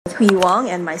Wong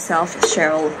and myself,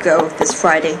 Cheryl, go this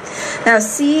Friday. Now,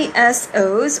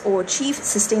 CSOs, or Chief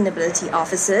Sustainability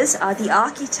Officers, are the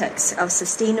architects of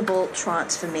sustainable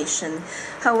transformation.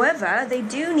 However, they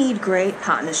do need great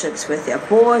partnerships with their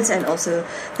boards and also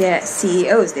their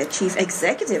CEOs, their Chief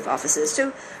Executive Officers.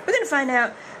 So we're going to find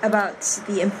out about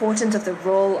the importance of the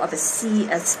role of a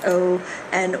CSO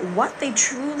and what they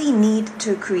truly need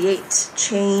to create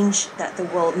change that the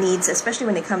world needs, especially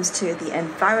when it comes to the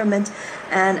environment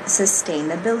and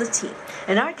sustainability.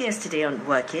 And our guest today on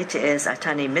Work It is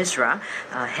Tanay Misra,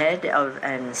 Head of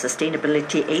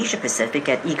Sustainability Asia Pacific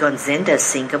at Egon Zehnder,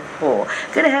 Singapore.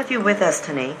 Good to have you with us,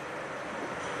 Tanay.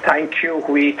 Thank you,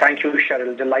 Hui. Thank you,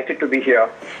 Cheryl. Delighted to be here.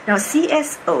 Now,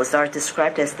 CSOs are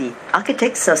described as the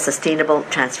architects of sustainable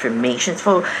transformations.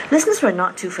 For listeners who are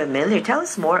not too familiar, tell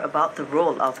us more about the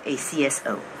role of a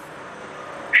CSO.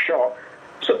 Sure.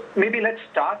 So maybe let's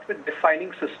start with defining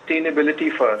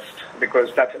sustainability first,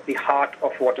 because that's at the heart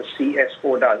of what a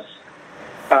CSO does.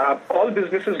 All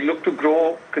businesses look to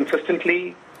grow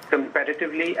consistently,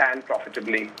 competitively, and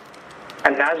profitably.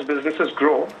 And as businesses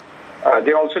grow,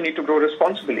 they also need to grow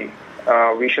responsibly.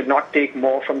 We should not take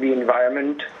more from the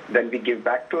environment than we give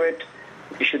back to it.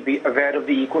 We should be aware of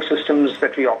the ecosystems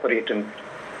that we operate in.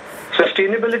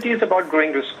 Sustainability is about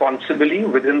growing responsibly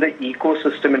within the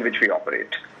ecosystem in which we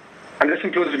operate. And this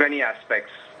includes many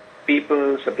aspects: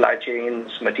 people, supply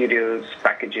chains, materials,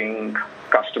 packaging,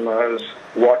 customers,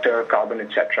 water, carbon,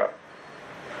 etc.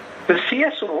 The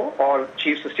CSO, or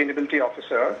Chief Sustainability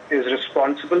Officer, is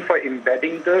responsible for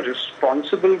embedding the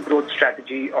responsible growth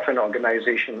strategy of an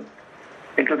organization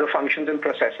into the functions and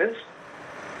processes,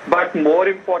 but more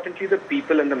importantly, the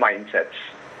people and the mindsets.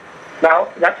 Now,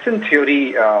 that's in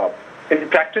theory. In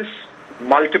practice,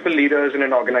 multiple leaders in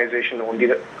an organization own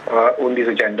these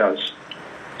agendas.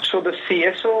 So the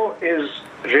CSO is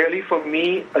really, for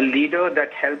me, a leader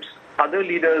that helps other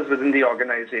leaders within the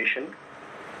organization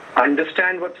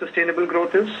understand what sustainable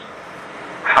growth is,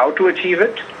 how to achieve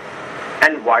it,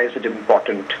 and why is it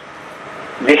important.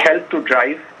 They help to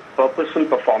drive purposeful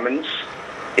performance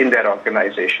in their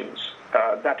organizations.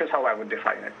 That is how I would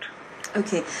define it.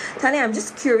 Okay, Tanay, I'm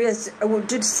just curious,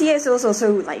 do CSOs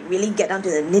also really get down to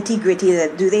the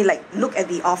nitty-gritty? Do they look at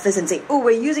the office and say, oh,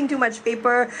 we're using too much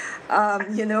paper, are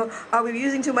we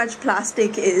using too much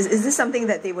plastic? Is this something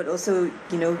that they would also,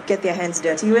 get their hands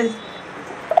dirty with?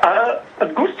 A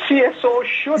good CSO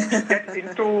should get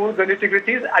into the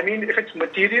nitty-gritties. I mean, if it's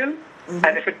material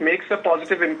and if it makes a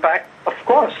positive impact, of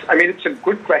course. I mean, it's a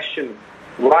good question.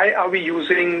 Why are we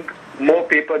using more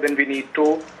paper than we need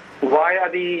to? Why are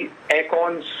the air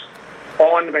cons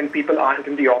on when people aren't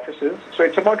in the offices? So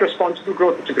it's about responsible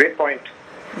growth. It's a great point.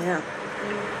 Yeah.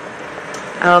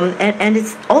 And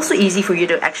it's also easy for you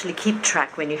to actually keep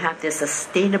track when you have this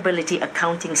sustainability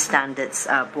accounting standards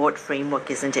board framework,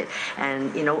 isn't it?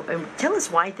 And, tell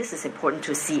us why this is important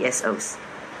to CSOs.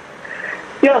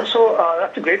 Yeah, so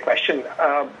that's a great question.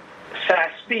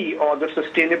 SASB, or the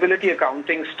Sustainability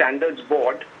Accounting Standards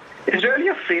Board, is really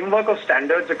a framework of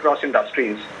standards across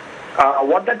industries.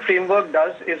 What that framework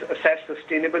does is assess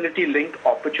sustainability-linked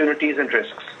opportunities and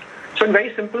risks. So in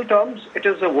very simple terms, it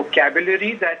is a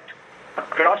vocabulary that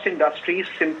across industries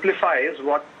simplifies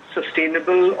what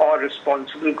sustainable or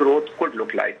responsible growth could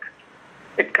look like.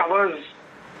 It covers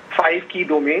 5 key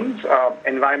domains: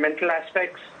 environmental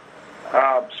aspects,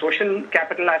 social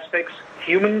capital aspects,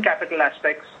 human capital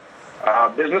aspects,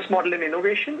 business model and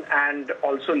innovation, and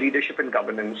also leadership and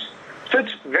governance. So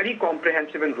it's very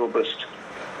comprehensive and robust.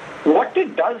 What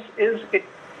it does is it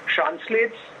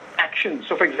translates actions.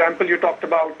 So for example, you talked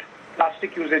about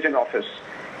plastic usage in office.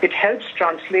 It helps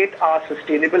translate our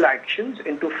sustainable actions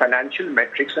into financial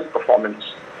metrics and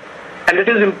performance. And it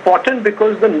is important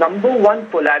because the number one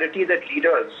polarity that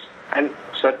leaders and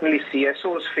certainly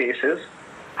CSOs face is,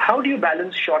 how do you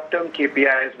balance short-term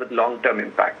KPIs with long-term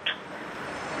impact?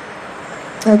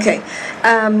 Okay.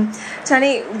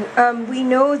 Tanay, we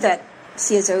know that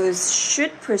CSOs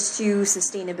should pursue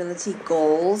sustainability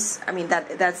goals. I mean,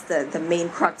 that's the main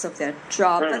crux of their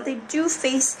job, but they do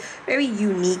face very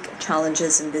unique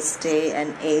challenges in this day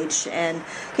and age. And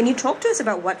can you talk to us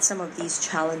about what some of these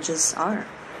challenges are?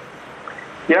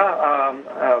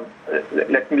 Yeah,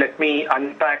 let me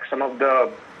unpack some of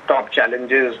the top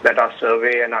challenges that our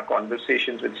survey and our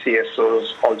conversations with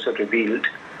CSOs also revealed.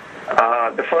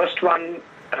 The first one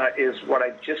is what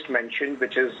I just mentioned,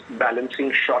 which is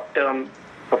balancing short-term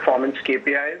performance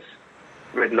KPIs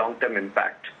with long-term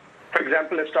impact. For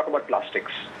example, let's talk about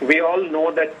plastics. We all know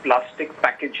that plastic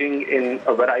packaging in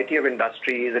a variety of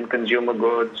industries, in consumer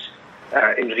goods,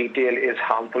 in retail, is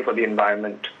harmful for the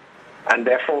environment. And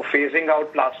therefore, phasing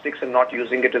out plastics and not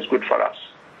using it is good for us.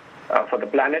 for the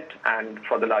planet and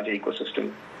for the larger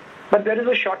ecosystem. But there is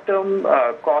a short-term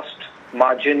cost,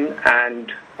 margin,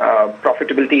 and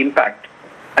profitability impact.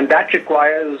 And that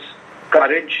requires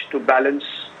courage to balance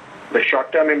the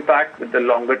short-term impact with the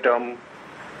longer-term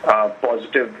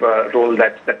positive role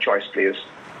that choice plays.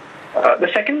 The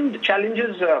second challenge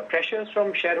is pressures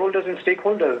from shareholders and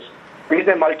stakeholders. Because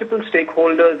there are multiple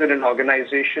stakeholders in an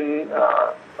organization,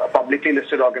 publicly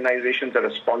listed organizations are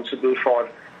responsible for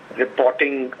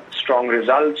reporting strong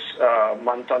results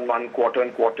month on month, quarter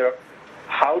on quarter.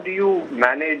 How do you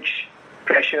manage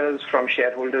pressures from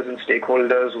shareholders and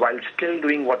stakeholders while still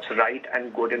doing what's right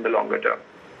and good in the longer term?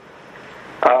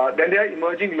 Then there are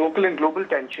emerging local and global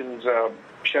tensions.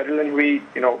 Cheryl and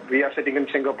we are sitting in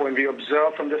Singapore and we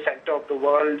observe from the center of the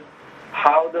world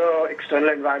how the external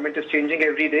environment is changing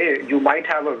every day. You might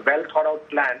have a well thought out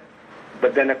plan,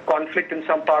 but then a conflict in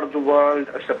some part of the world,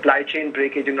 a supply chain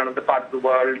breakage in another part of the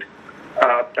world,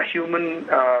 a human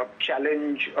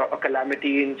challenge, a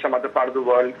calamity in some other part of the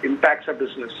world impacts a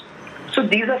business. So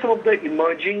these are some of the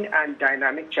emerging and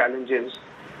dynamic challenges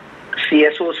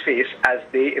CSOs face as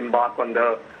they embark on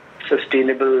the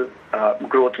sustainable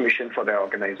growth mission for their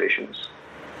organizations.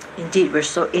 Indeed, we're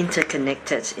so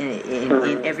interconnected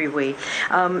in every way.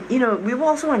 We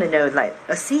also want to know, like,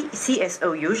 a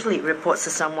CSO usually reports to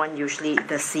someone, usually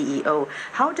the CEO.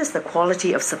 How does the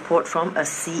quality of support from a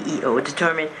CEO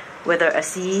determine whether a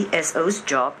CSO's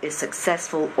job is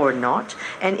successful or not?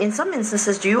 And in some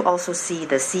instances, do you also see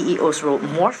the CEO's role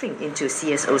morphing into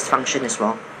CSO's function as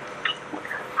well?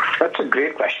 That's a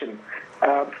great question.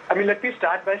 Let me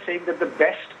start by saying that the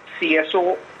best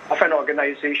CSO of an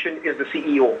organization is the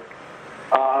CEO.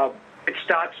 It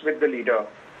starts with the leader.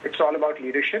 It's all about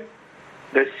leadership.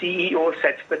 The CEO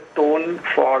sets the tone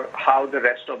for how the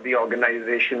rest of the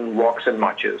organization walks and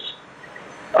marches.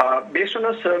 Based on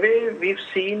a survey, we've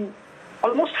seen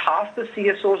almost half the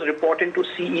CSOs report into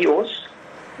CEOs.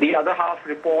 The other half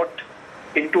report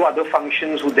into other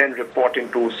functions who then report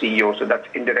into CEOs. So that's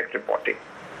indirect reporting.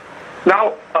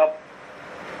 Now,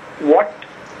 what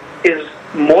is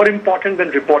more important than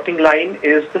reporting line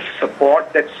is the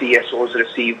support that CSOs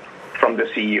receive from the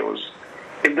CEOs.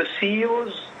 If the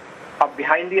CEOs are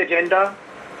behind the agenda,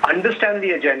 understand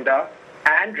the agenda,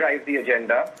 and drive the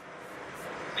agenda,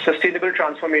 sustainable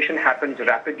transformation happens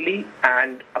rapidly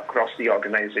and across the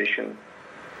organization.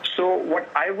 So what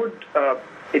I would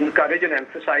encourage and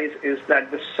emphasize is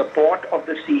that the support of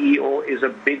the CEO is a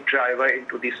big driver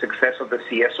into the success of the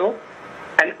CSO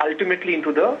and ultimately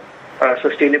into the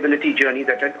sustainability journey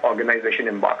that an organization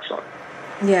embarks on.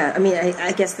 Yeah,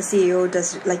 I guess the CEO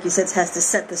does, like you said, has to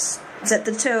set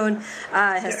the tone,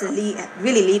 has to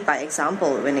really lead by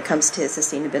example when it comes to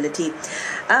sustainability.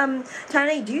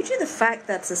 Tanay, due to the fact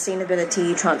that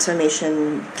sustainability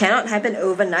transformation cannot happen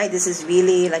overnight, this is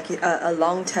really like a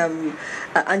long-term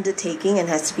undertaking and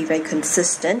has to be very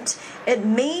consistent. It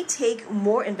may take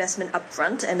more investment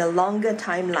upfront and a longer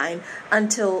timeline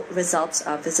until results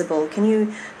are visible. Can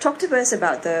you talk to us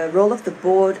about the role of the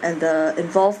board and the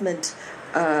involvement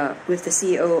with the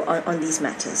CEO on these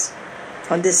matters,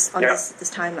 on this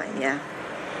timeline? Yeah,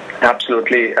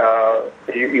 absolutely.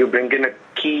 You bring in a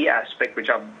key aspect, which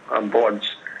are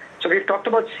boards. So we've talked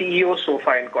about CEOs so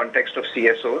far in context of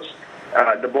CSOs.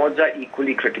 The boards are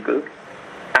equally critical,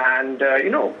 and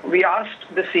we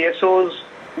asked the CSOs,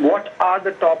 what are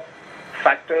the top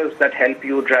factors that help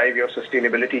you drive your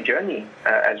sustainability journey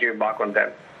as you embark on them?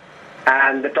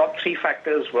 And the top three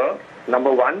factors were,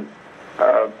 number one,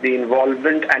 the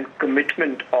involvement and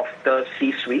commitment of the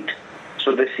C-suite,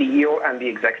 so the CEO and the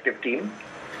executive team.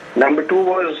 Number two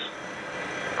was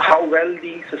how well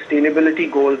the sustainability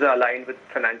goals are aligned with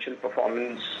financial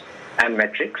performance and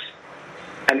metrics.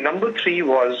 And number three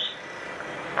was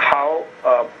how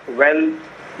well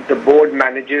the board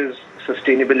manages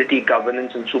sustainability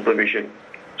governance and supervision.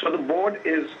 So the board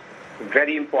is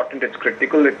very important. It's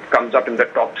critical. It comes up in the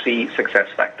top three success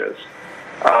factors.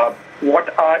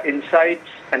 What our insights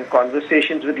and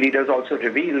conversations with leaders also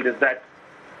revealed is that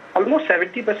almost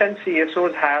 70%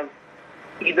 CSOs have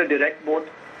either direct board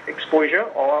exposure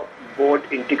or board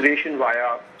integration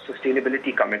via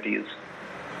sustainability committees.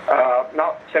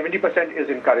 Now, 70% is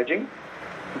encouraging,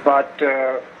 but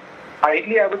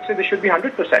ideally I would say this should be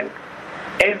 100%.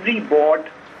 Every board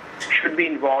should be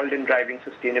involved in driving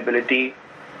sustainability.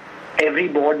 Every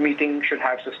board meeting should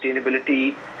have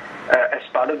sustainability as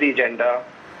part of the agenda.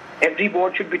 Every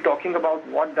board should be talking about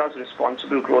what does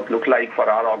responsible growth look like for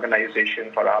our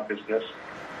organization, for our business,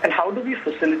 and how do we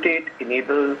facilitate,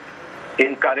 enable,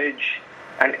 encourage,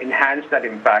 and enhance that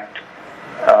impact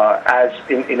as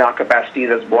in our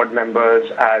capacities as board members,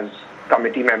 as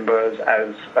committee members,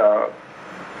 as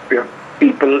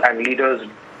people and leaders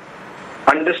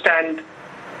understanding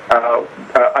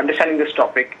this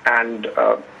topic and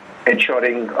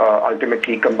ensuring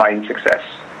ultimately combined success.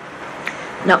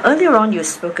 Now, earlier on, you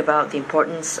spoke about the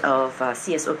importance of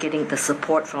CSO getting the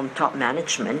support from top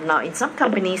management. Now, in some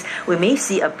companies, we may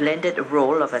see a blended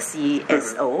role of a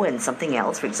CSO and something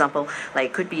else. For example,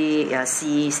 like could be a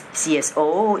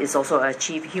CSO is also a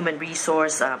chief human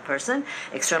resource person,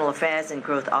 external affairs and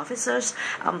growth officers.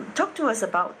 Talk to us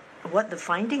about what the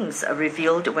findings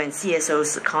revealed when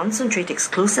CSOs concentrate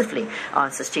exclusively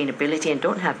on sustainability and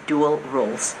don't have dual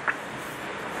roles.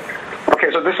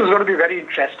 Okay, so this is going to be very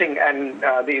interesting, and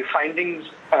the findings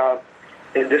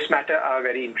in this matter are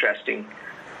very interesting.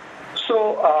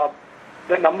 So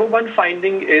the number one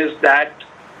finding is that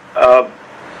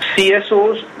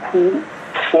CSOs who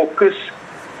focus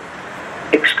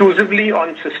exclusively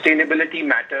on sustainability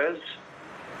matters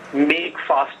make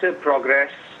faster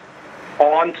progress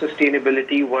on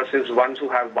sustainability versus ones who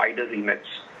have wider remits.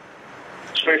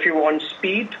 So if you want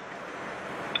speed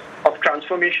of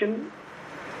transformation,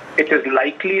 it is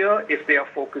likelier if they are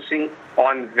focusing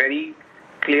on very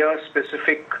clear,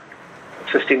 specific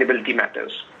sustainability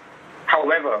matters.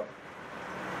 However,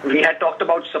 we had talked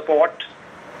about support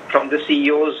from the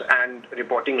CEOs and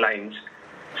reporting lines.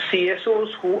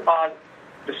 CSOs who are,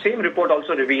 the same report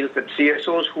also reveals that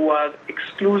CSOs who are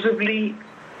exclusively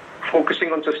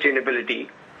focusing on sustainability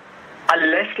are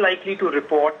less likely to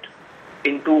report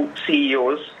into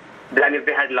CEOs than if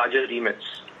they had larger remits.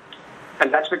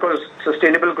 And that's because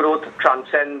sustainable growth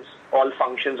transcends all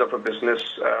functions of a business,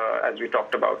 as we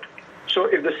talked about. So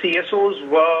if the CSOs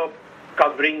were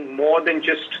covering more than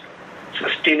just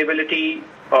sustainability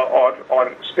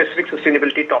or specific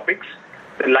sustainability topics,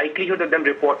 the likelihood of them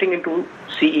reporting into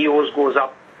CEOs goes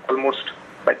up almost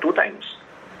by 2 times.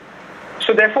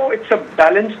 So therefore, it's a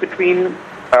balance between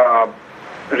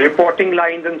reporting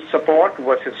lines and support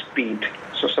versus speed.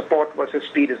 So support versus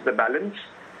speed is the balance.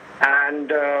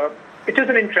 And it is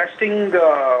an interesting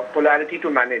polarity to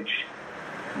manage.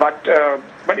 But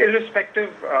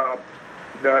irrespective,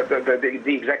 the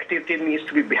executive team needs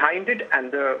to be behind it,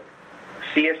 and the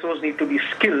CSOs need to be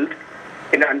skilled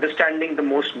in understanding the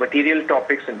most material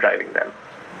topics and driving them.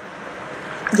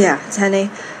 Yeah, Tanay,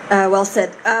 well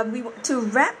said. To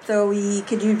wrap, though,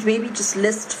 could you maybe just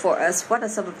list for us what are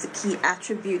some of the key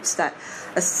attributes that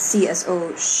a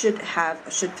CSO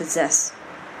should possess?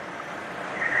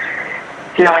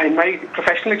 Yeah, in my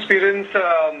professional experience,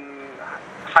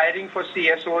 hiring for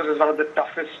CSOs is one of the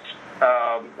toughest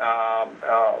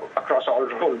across all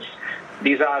roles.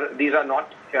 These are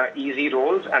not easy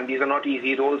roles, and these are not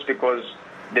easy roles because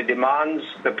the demands,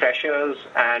 the pressures,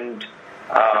 and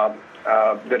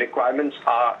the requirements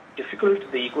are difficult.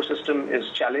 The ecosystem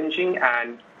is challenging,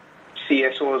 and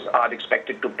CSOs are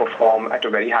expected to perform at a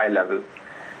very high level.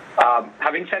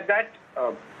 Having said that,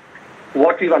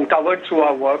 what we've uncovered through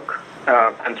our work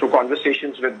and through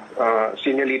conversations with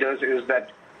senior leaders is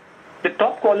that the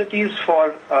top qualities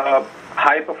for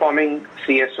high-performing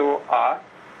CSO are,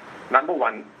 number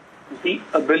one, the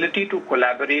ability to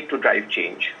collaborate to drive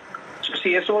change. So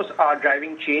CSOs are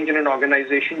driving change in an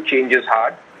organization. Change is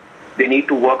hard. They need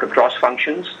to work across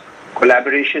functions.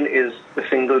 Collaboration is the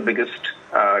single biggest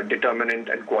determinant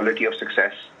and quality of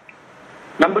success.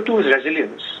 Number two is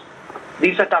resilience.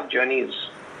 These are tough journeys.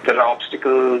 There are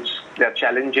obstacles, there are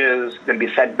challenges, there'll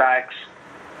be setbacks,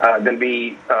 there'll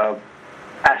be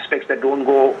aspects that don't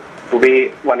go the way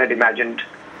one had imagined.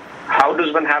 How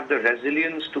does one have the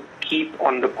resilience to keep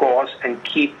on the course and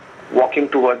keep walking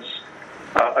towards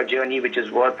a journey which is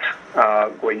worth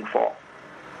going for?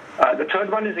 The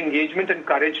third one is engagement and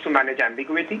courage to manage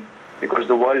ambiguity, because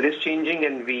the world is changing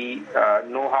and we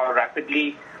know how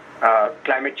rapidly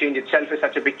climate change itself is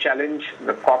such a big challenge.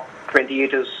 The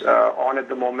COP28 is on at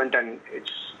the moment, and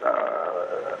it's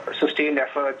sustained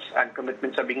efforts and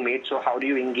commitments are being made. So how do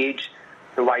you engage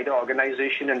the wider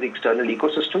organization and the external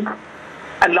ecosystem?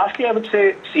 And lastly, I would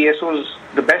say CSOs,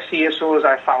 the best CSOs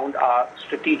I found are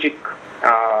strategic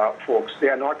folks. They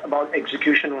are not about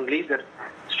execution only. They're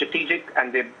strategic,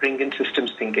 and they bring in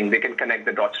systems thinking. They can connect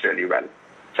the dots really well.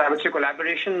 So I would say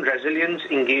collaboration, resilience,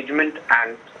 engagement,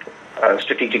 and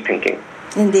strategic thinking.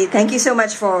 Indeed. Thank you so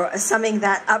much for summing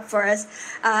that up for us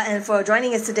and for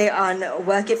joining us today on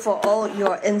Work It for all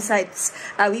your insights.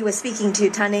 We were speaking to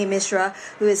Tanay Misra,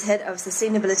 who is Head of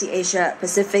Sustainability Asia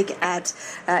Pacific at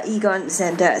Egon,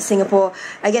 Zehnder, Singapore.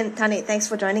 Again, Tanay, thanks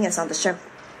for joining us on the show.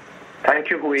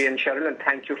 Thank you, Hui and Cheryl, and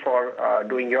thank you for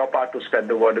doing your part to spread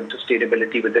the word of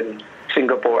sustainability within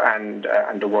Singapore and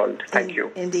the world. Thank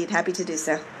you. Indeed. Happy to do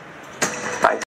so.